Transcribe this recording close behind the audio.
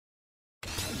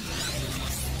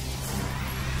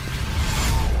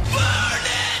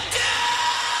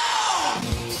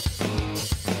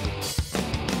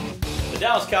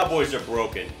Dallas Cowboys are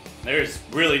broken. There's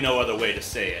really no other way to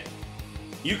say it.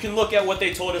 You can look at what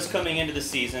they told us coming into the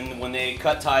season when they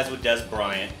cut ties with Dez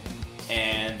Bryant,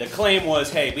 and the claim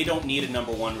was, hey, we don't need a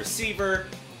number one receiver.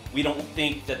 We don't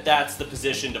think that that's the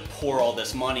position to pour all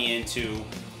this money into.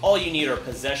 All you need are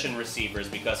possession receivers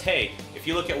because, hey, if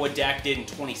you look at what Dak did in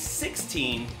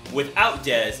 2016 without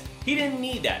Dez, he didn't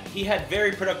need that. He had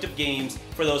very productive games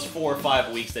for those 4 or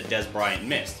 5 weeks that Dez Bryant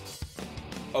missed.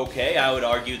 Okay, I would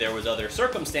argue there was other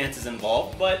circumstances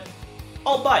involved, but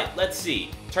I'll bite. Let's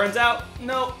see. Turns out,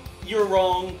 no, you're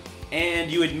wrong, and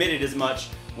you admitted as much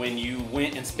when you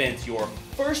went and spent your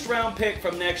first round pick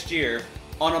from next year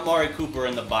on Amari Cooper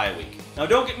in the bye week. Now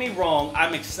don't get me wrong,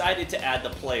 I'm excited to add the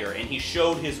player, and he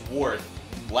showed his worth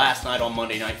last night on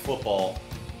Monday Night Football.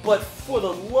 But for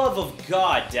the love of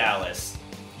God, Dallas,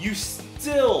 you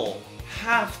still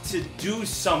have to do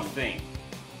something.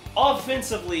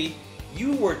 Offensively,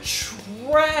 you were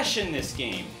trash in this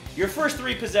game. Your first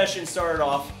 3 possessions started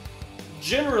off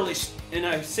generally, and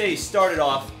I say started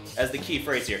off as the key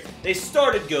phrase here, they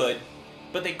started good,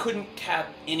 but they couldn't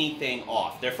cap anything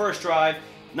off. Their first drive,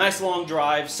 nice long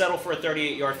drive, settle for a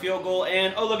 38-yard field goal,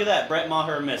 and oh look at that, Brett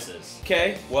Maher misses.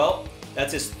 Okay, well,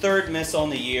 that's his 3rd miss on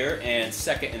the year and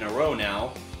 2nd in a row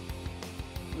now.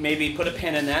 Maybe put a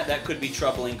pin in that. That could be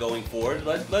troubling going forward.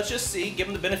 Let's just see. Give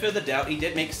him the benefit of the doubt. He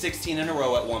did make 16 in a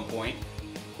row at one point.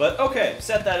 But okay,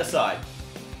 set that aside.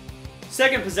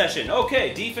 Second possession.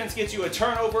 Okay, defense gets you a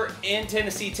turnover in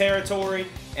Tennessee territory,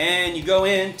 and you go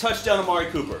in, touchdown Amari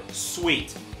Cooper.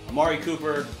 Sweet. Amari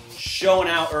Cooper showing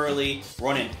out early,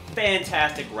 running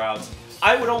fantastic routes.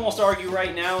 I would almost argue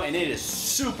right now, and it is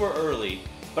super early,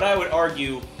 but I would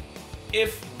argue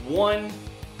if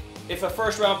a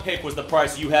first round pick was the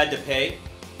price you had to pay,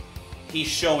 he's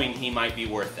showing he might be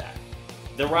worth that.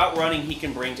 The route running he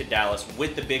can bring to Dallas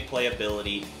with the big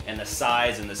playability and the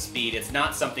size and the speed, it's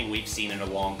not something we've seen in a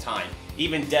long time.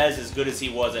 Even Dez, as good as he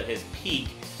was at his peak,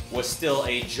 was still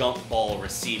a jump ball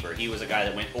receiver. He was a guy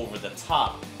that went over the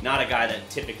top, not a guy that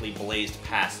typically blazed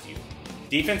past you.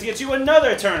 Defense gets you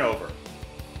another turnover.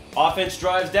 Offense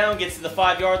drives down, gets to the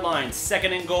 5-yard line,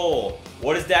 2nd and goal.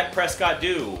 What does Dak Prescott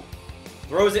do?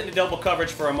 Throws it into double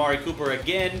coverage for Amari Cooper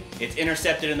again. It's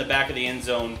intercepted in the back of the end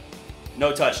zone.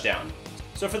 No touchdown.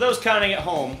 So for those counting at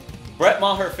home, Brett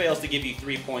Maher fails to give you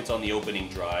 3 points on the opening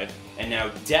drive, and now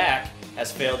Dak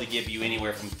has failed to give you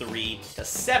anywhere from 3 to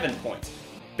 7 points.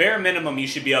 Bare minimum, you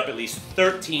should be up at least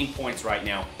 13 points right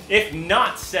now, if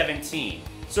not 17.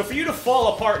 So for you to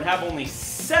fall apart and have only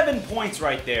 7 points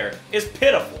right there is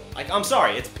pitiful. I'm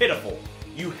sorry, it's pitiful.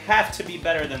 You have to be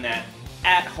better than that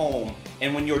at home,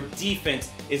 and when your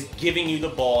defense is giving you the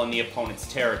ball in the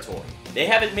opponent's territory. They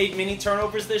haven't made many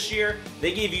turnovers this year.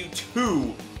 They gave you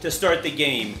 2 to start the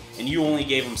game, and you only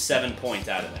gave them 7 points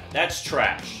out of that. That's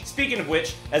trash. Speaking of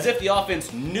which, as if the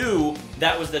offense knew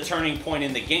that was the turning point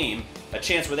in the game, a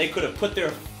chance where they could have put their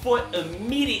foot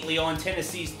immediately on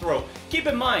Tennessee's throat. Keep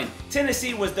in mind,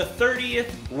 Tennessee was the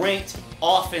 30th ranked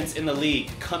offense in the league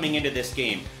coming into this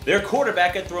game. Their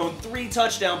quarterback had thrown 3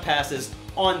 touchdown passes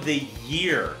on the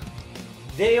year.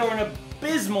 They are an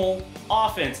abysmal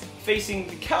offense facing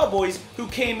the Cowboys, who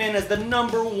came in as the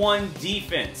 #1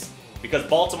 defense. Because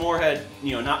Baltimore had,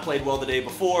 not played well the day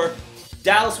before,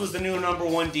 Dallas was the new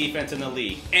 #1 defense in the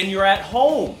league. And you're at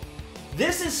home.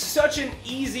 This is such an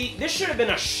easy, this should have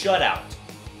been a shutout.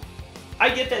 I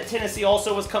get that Tennessee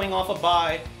also was coming off a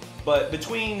bye, but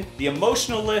between the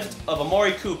emotional lift of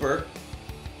Amari Cooper,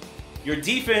 your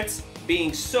defense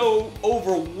being so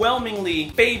overwhelmingly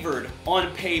favored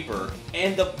on paper,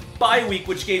 and the bye week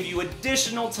which gave you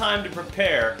additional time to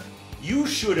prepare, you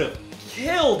should have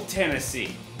killed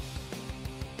Tennessee.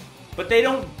 But they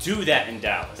don't do that in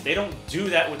Dallas. They don't do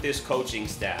that with this coaching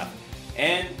staff.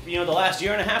 And, the last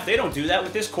year and a half, they don't do that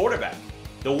with this quarterback.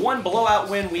 The one blowout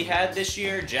win we had this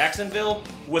year, Jacksonville,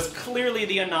 was clearly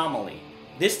the anomaly.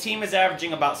 This team is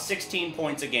averaging about 16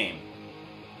 points a game.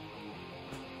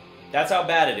 That's how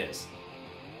bad it is.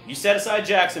 You set aside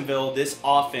Jacksonville, this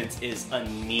offense is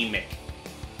anemic.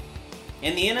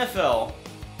 In the NFL,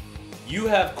 you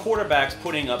have quarterbacks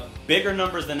putting up bigger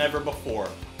numbers than ever before.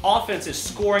 Offense is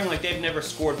scoring like they've never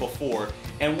scored before,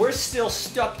 and we're still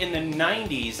stuck in the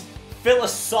 90s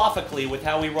philosophically with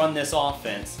how we run this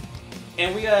offense.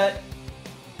 And we got,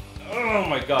 oh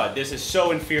my God, this is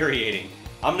so infuriating.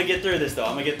 I'm going to get through this though,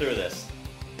 I'm going to get through this.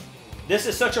 This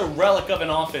is such a relic of an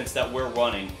offense that we're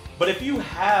running, but if you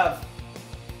have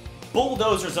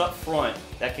bulldozers up front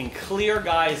that can clear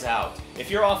guys out, if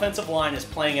your offensive line is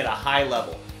playing at a high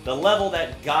level, the level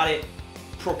that got it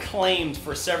proclaimed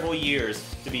for several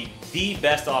years to be the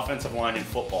best offensive line in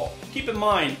football. Keep in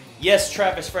mind, yes,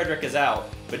 Travis Frederick is out,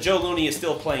 but Joe Looney is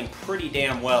still playing pretty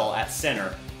damn well at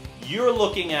center. You're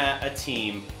looking at a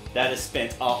team that has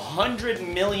spent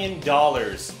 $100 million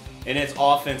in its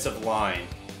offensive line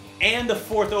and the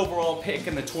 4th overall pick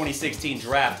in the 2016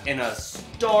 draft and a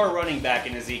star running back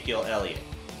in Ezekiel Elliott.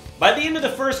 By the end of the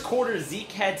first quarter,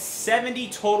 Zeke had 70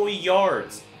 total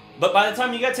yards. But by the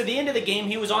time he got to the end of the game,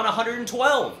 he was on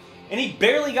 112. And he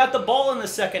barely got the ball in the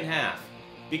second half.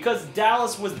 Because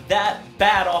Dallas was that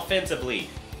bad offensively.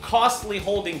 Costly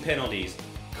holding penalties.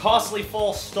 Costly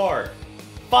false start.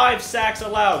 5 sacks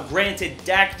allowed. Granted,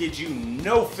 Dak did you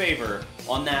no favor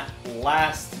on that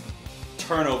last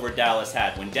turnover Dallas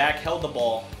had. When Dak held the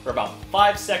ball for about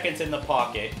 5 seconds in the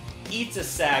pocket, eats a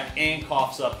sack, and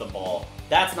coughs up the ball.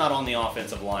 That's not on the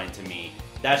offensive line to me.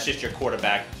 That's just your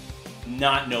quarterback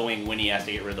not knowing when he has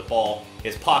to get rid of the ball.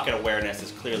 His pocket awareness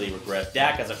has clearly regressed.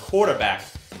 Dak as a quarterback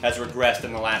has regressed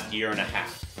in the last year and a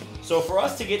half. So for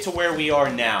us to get to where we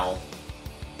are now,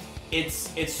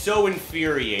 it's so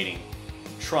infuriating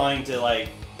trying to like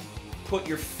put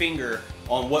your finger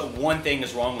on what one thing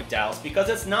is wrong with Dallas, because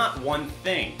it's not one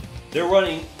thing. They're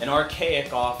running an archaic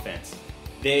offense.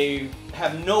 They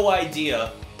have no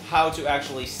idea how to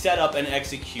actually set up and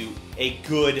execute a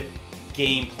good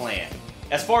game plan.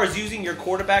 As far as using your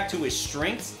quarterback to his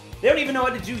strengths, they don't even know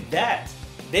how to do that.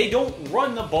 They don't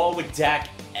run the ball with Dak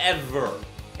ever.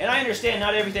 And I understand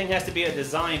not everything has to be a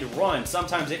designed run.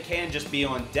 Sometimes it can just be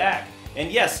on Dak.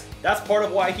 And yes, that's part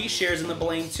of why he shares in the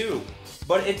blame too.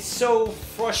 But it's so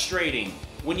frustrating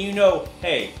when you know,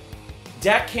 hey,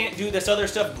 Dak can't do this other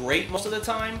stuff great most of the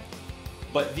time,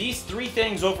 but these 3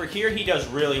 things over here he does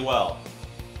really well.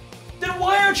 Then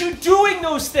why aren't you doing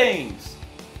those things?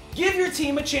 Give your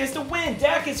team a chance to win.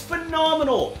 Dak is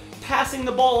phenomenal passing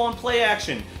the ball on play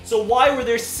action. So why were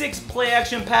there 6 play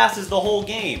action passes the whole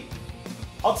game?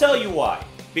 I'll tell you why.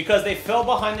 Because they fell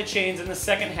behind the chains in the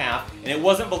second half, and it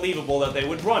wasn't believable that they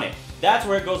would run it. That's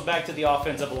where it goes back to the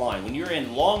offensive line. When you're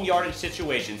in long yardage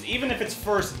situations, even if it's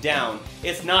first down,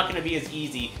 it's not going to be as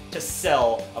easy to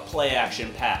sell a play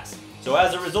action pass. So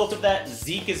as a result of that,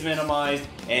 Zeke is minimized,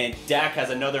 and Dak has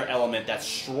another element that's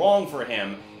strong for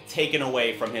him taken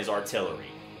away from his artillery.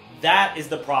 That is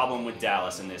the problem with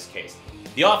Dallas in this case.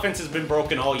 The offense has been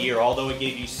broken all year, although it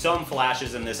gave you some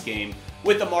flashes in this game,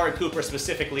 with Amari Cooper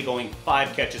specifically going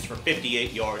 5 catches for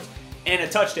 58 yards and a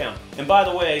touchdown. And by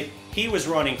the way, he was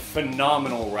running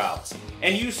phenomenal routes.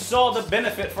 And you saw the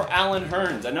benefit for Allen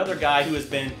Hurns, another guy who has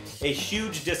been a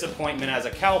huge disappointment as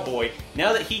a Cowboy.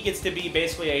 Now that he gets to be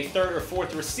basically a 3rd or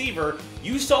 4th receiver,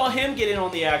 you saw him get in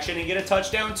on the action and get a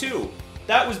touchdown too.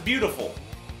 That was beautiful.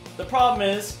 The problem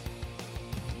is,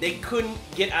 they couldn't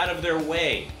get out of their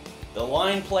way. The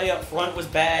line play up front was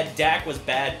bad. Dak was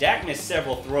bad. Dak missed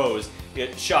several throws.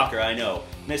 Shocker, I know.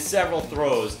 Missed several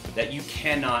throws that you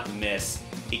cannot miss.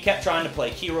 He kept trying to play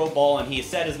hero ball, and he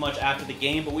said as much after the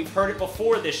game, but we've heard it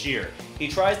before this year. He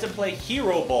tries to play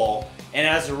hero ball, and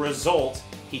as a result,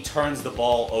 he turns the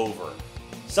ball over.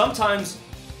 Sometimes,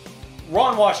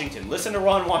 Ron Washington, listen to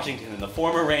Ron Washington, the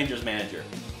former Rangers manager.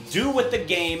 Do what the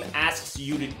game asks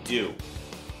you to do.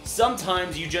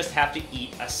 Sometimes you just have to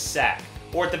eat a sack,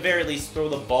 or at the very least throw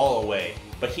the ball away.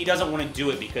 But he doesn't want to do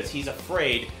it because he's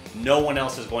afraid no one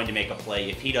else is going to make a play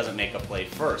if he doesn't make a play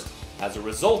first. As a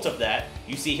result of that,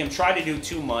 you see him try to do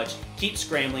too much, keep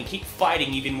scrambling, keep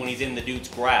fighting even when he's in the dude's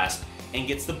grasp, and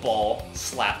gets the ball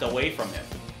slapped away from him.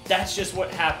 That's just what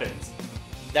happens.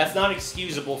 That's not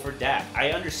excusable for Dak.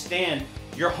 I understand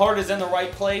your heart is in the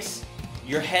right place,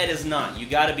 your head is not. You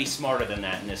got to be smarter than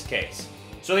that in this case.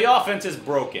 So the offense is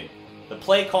broken. The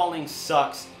play calling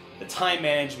sucks. The time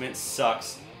management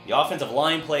sucks. The offensive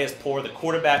line play is poor. The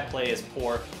quarterback play is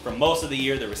poor. For most of the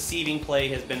year, the receiving play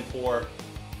has been poor.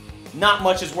 Not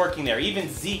much is working there. Even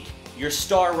Zeke, your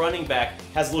star running back,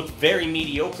 has looked very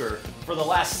mediocre for the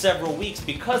last several weeks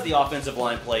because the offensive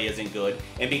line play isn't good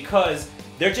and because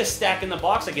they're just stacking the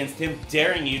box against him,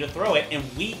 daring you to throw it, and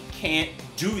we can't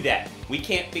do that. We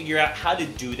can't figure out how to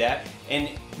do that, and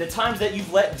the times that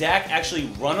you've let Dak actually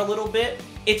run a little bit,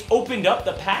 it's opened up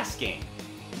the pass game.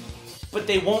 But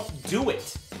they won't do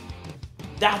it.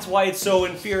 That's why it's so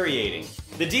infuriating.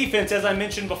 The defense, as I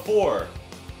mentioned before,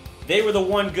 they were the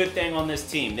one good thing on this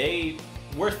team.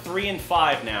 We're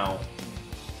 3-5 now.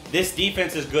 This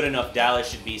defense is good enough. Dallas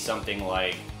should be something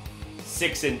like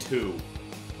 6-2,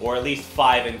 or at least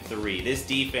 5-3. This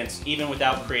defense, even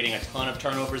without creating a ton of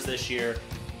turnovers this year,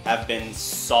 have been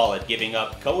solid, giving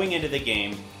up, going into the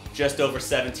game, just over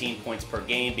 17 points per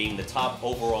game, being the top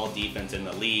overall defense in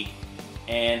the league.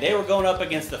 And they were going up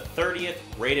against the 30th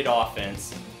rated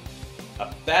offense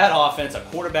A bad offense, a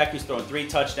quarterback who's thrown 3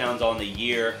 touchdowns on the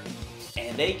year,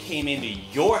 and they came into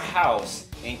your house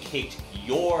and kicked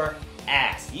your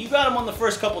ass. You got them on the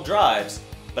first couple drives,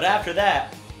 but after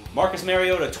that, Marcus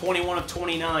Mariota, 21 of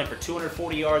 29 for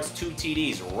 240 yards, 2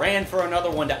 TDs, ran for another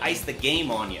one to ice the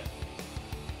game on you.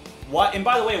 Why? And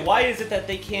by the way, why is it that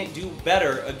they can't do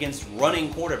better against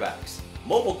running quarterbacks?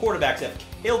 Mobile quarterbacks have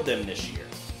killed them this year.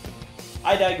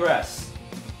 I digress.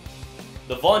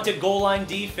 The vaunted goal line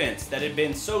defense that had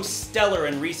been so stellar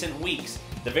in recent weeks,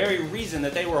 the very reason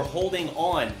that they were holding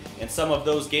on in some of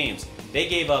those games, they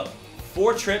gave up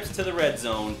 4 trips to the red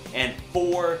zone and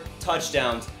 4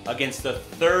 touchdowns against the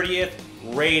 30th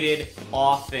rated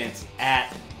offense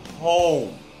at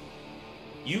home.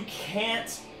 You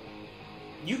can't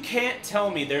tell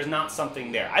me there's not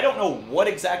something there. I don't know what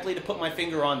exactly to put my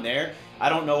finger on there. I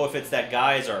don't know if it's that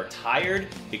guys are tired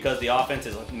because the offense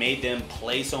has made them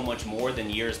play so much more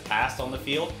than years past on the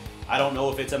field. I don't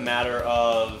know if it's a matter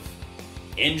of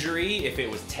injury, if it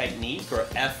was technique or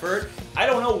effort. I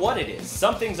don't know what it is.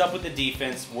 Something's up with the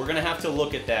defense. We're going to have to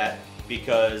look at that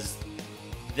because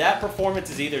that performance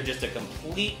is either just a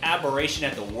complete aberration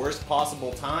at the worst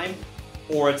possible time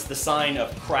or it's the sign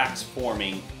of cracks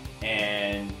forming.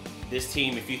 And this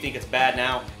team, if you think it's bad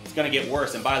now, it's going to get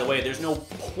worse. And by the way, there's no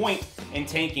point in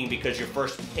tanking because your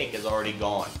first pick is already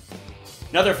gone.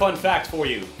 Another fun fact for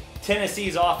you.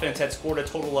 Tennessee's offense had scored a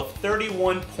total of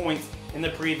 31 points in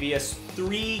the previous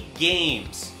 3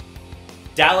 games.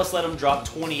 Dallas let them drop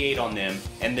 28 on them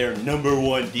and their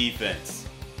 #1 defense.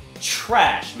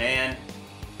 Trash, man.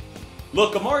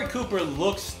 Look, Amari Cooper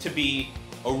looks to be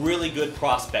a really good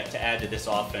prospect to add to this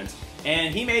offense.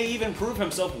 And he may even prove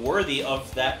himself worthy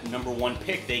of that #1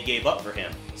 pick they gave up for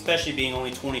him, especially being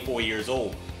only 24 years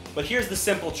old. But here's the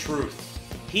simple truth.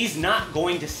 He's not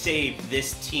going to save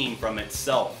this team from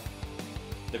itself.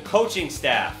 The coaching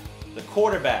staff, the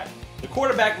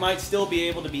quarterback might still be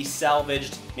able to be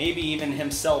salvaged, maybe even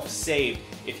himself saved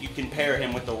if you can pair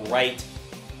him with the right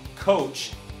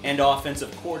coach and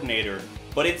offensive coordinator.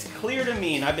 But it's clear to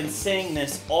me, and I've been saying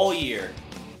this all year,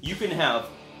 you can have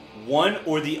one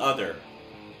or the other.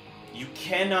 You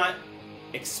cannot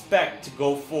expect to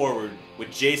go forward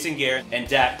with Jason Garrett and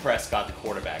Dak Prescott, the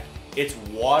quarterback. It's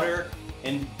water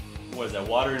and, what is that,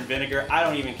 water and vinegar? I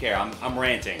don't even care. I'm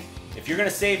ranting. If you're going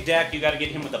to save Dak, you got to get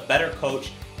him with a better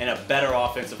coach and a better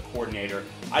offensive coordinator.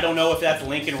 I don't know if that's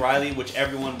Lincoln Riley, which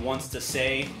everyone wants to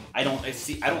say. I don't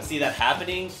see that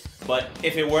happening, but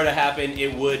if it were to happen,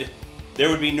 there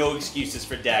would be no excuses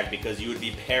for Dak because you would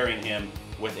be pairing him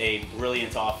with a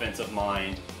brilliant offensive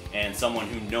mind and someone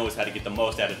who knows how to get the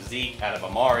most out of Zeke, out of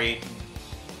Amari.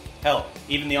 Hell,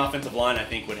 even the offensive line I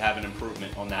think would have an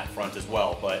improvement on that front as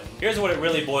well. But here's what it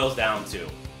really boils down to.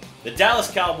 The Dallas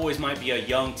Cowboys might be a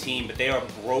young team, but they are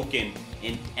broken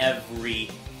in every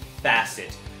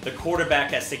facet. The quarterback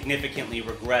has significantly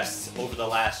regressed over the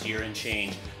last year and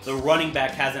change. The running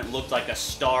back hasn't looked like a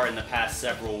star in the past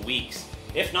several weeks,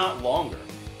 if not longer.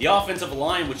 The offensive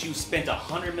line, which you spent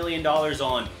 $100 million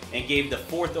on and gave the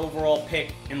 4th overall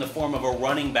pick in the form of a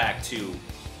running back to,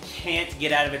 can't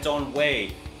get out of its own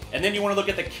way. And then you want to look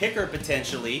at the kicker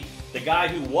potentially, the guy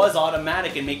who was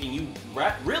automatic and making you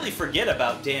really forget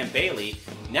about Dan Bailey.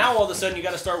 Now all of a sudden you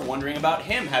got to start wondering about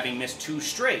him having missed 2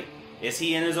 straight. Is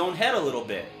he in his own head a little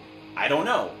bit? I don't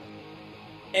know.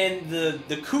 And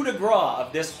the coup de grace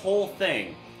of this whole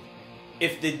thing,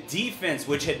 if the defense,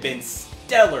 which had been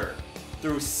stellar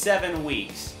through 7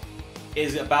 weeks,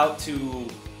 is about to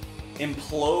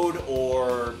implode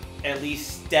or at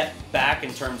least step back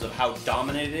in terms of how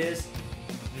dominant it is,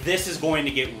 this is going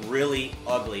to get really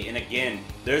ugly. And again,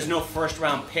 there's no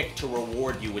first-round pick to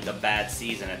reward you with a bad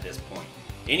season at this point.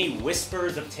 Any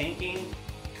whispers of tanking,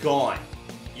 gone.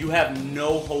 You have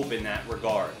no hope in that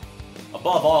regard.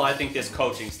 Above all, I think this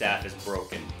coaching staff is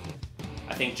broken.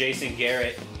 I think Jason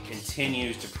Garrett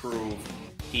continues to prove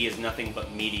he is nothing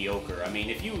but mediocre. I mean,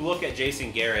 if you look at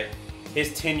Jason Garrett,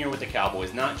 his tenure with the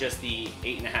Cowboys, not just the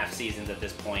 8.5 seasons at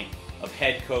this point of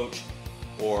head coach,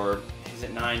 or is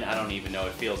it 9? I don't even know.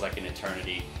 It feels like an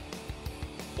eternity.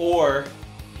 Or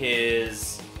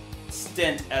his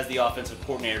stint as the offensive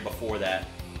coordinator before that.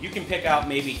 You can pick out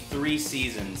maybe 3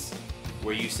 seasons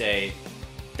where you say,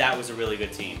 that was a really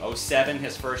good team. 2007,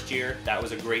 his first year, that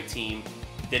was a great team.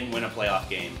 Didn't win a playoff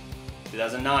game.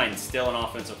 2009, still an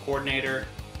offensive coordinator.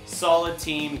 Solid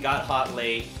team, got hot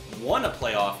late, won a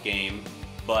playoff game,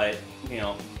 but, you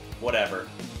know, whatever.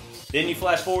 Then you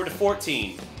flash forward to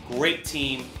 14. Great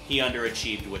team, he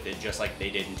underachieved with it, just like they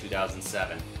did in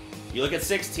 2007. You look at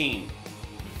 16.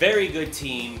 Very good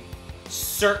team.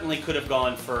 Certainly could have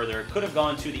gone further. Could have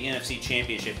gone to the NFC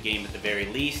Championship game at the very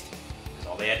least.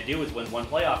 because all they had to do was win one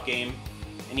playoff game,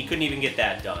 and he couldn't even get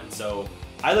that done. So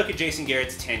I look at Jason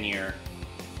Garrett's tenure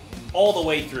all the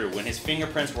way through, when his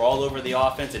fingerprints were all over the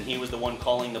offense and he was the one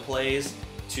calling the plays,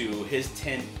 to his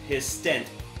stint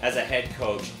as a head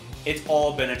coach. It's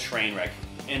all been a train wreck.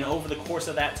 And over the course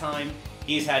of that time,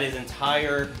 he's had his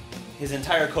entire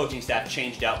coaching staff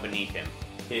changed out beneath him.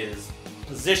 His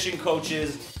position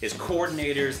coaches, his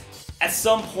coordinators. At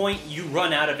some point, you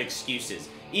run out of excuses.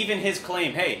 Even his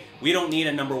claim, hey, we don't need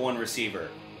a number one receiver.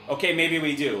 Okay, maybe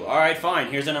we do. All right, fine,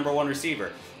 here's a number one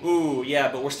receiver. Ooh,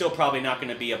 yeah, but we're still probably not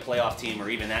going to be a playoff team or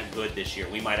even that good this year.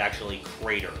 We might actually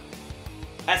crater.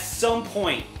 At some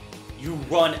point, you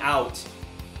run out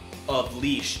of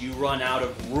leash. You run out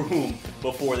of room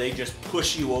before they just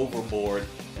push you overboard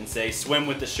and say, swim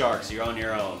with the sharks, you're on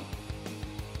your own.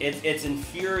 It's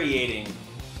infuriating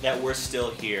that we're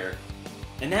still here.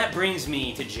 And that brings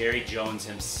me to Jerry Jones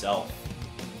himself.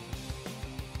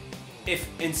 If,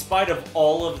 in spite of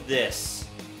all of this,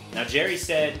 now Jerry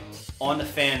said on The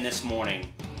Fan this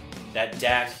morning that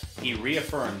Dak, he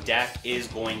reaffirmed Dak is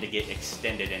going to get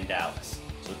extended in Dallas.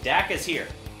 So Dak is here.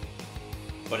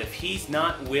 But if he's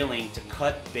not willing to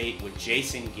cut bait with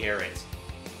Jason Garrett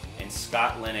and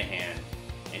Scott Linehan,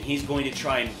 and he's going to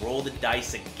try and roll the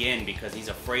dice again because he's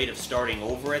afraid of starting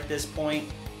over at this point,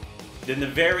 then the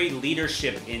very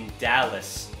leadership in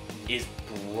Dallas is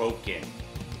broken.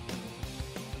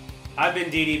 I've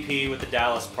been DDP with the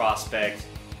Dallas Prospect.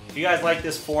 If you guys like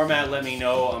this format, let me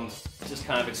know. I'm just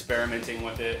kind of experimenting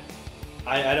with it.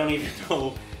 I don't even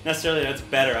know necessarily that's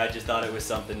better. I just thought it was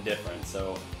something different.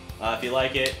 So if you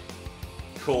like it,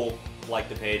 cool. Like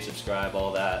the page, subscribe,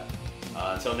 all that.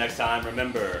 Until next time,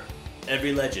 remember,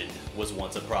 every legend was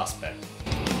once a prospect.